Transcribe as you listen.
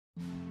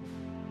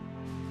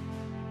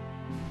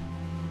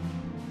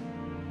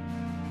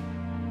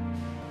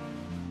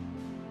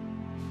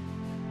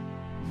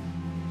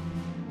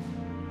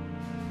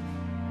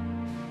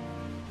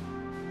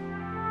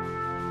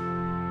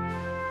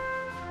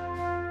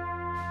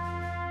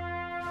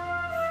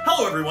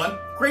Hello everyone,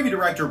 Gravy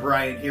Director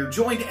Brian here,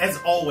 joined as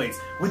always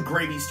with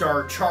Gravy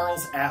Star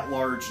Charles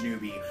At-Large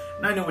Newbie.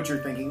 And I know what you're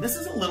thinking, this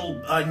is a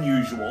little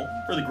unusual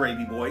for the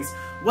Gravy Boys.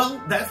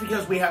 Well, that's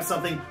because we have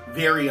something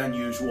very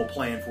unusual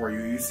planned for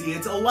you. You see,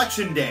 it's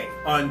Election Day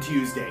on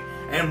Tuesday,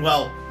 and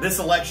well, this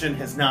election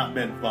has not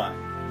been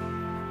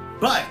fun.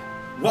 But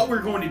what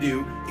we're going to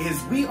do is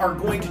we are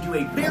going to do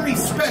a very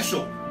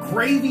special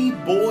Gravy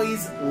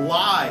Boys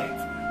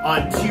Live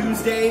on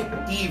Tuesday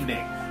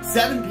evening.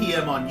 7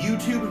 p.m. on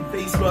YouTube and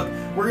Facebook,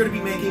 we're going to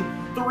be making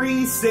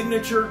 3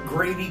 signature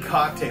gravy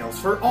cocktails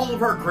for all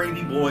of our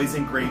gravy boys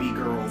and gravy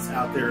girls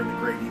out there in the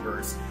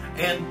Gravyverse.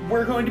 And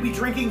we're going to be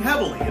drinking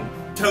heavily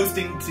and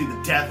toasting to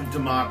the death of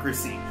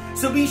democracy.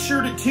 So be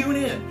sure to tune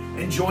in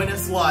and join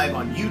us live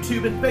on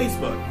YouTube and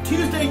Facebook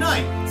Tuesday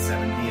night,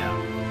 7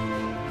 p.m.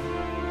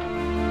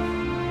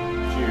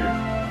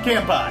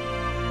 Cheers. Campai.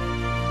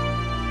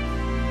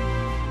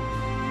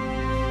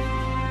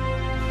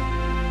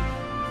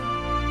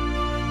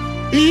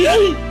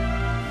 Yay!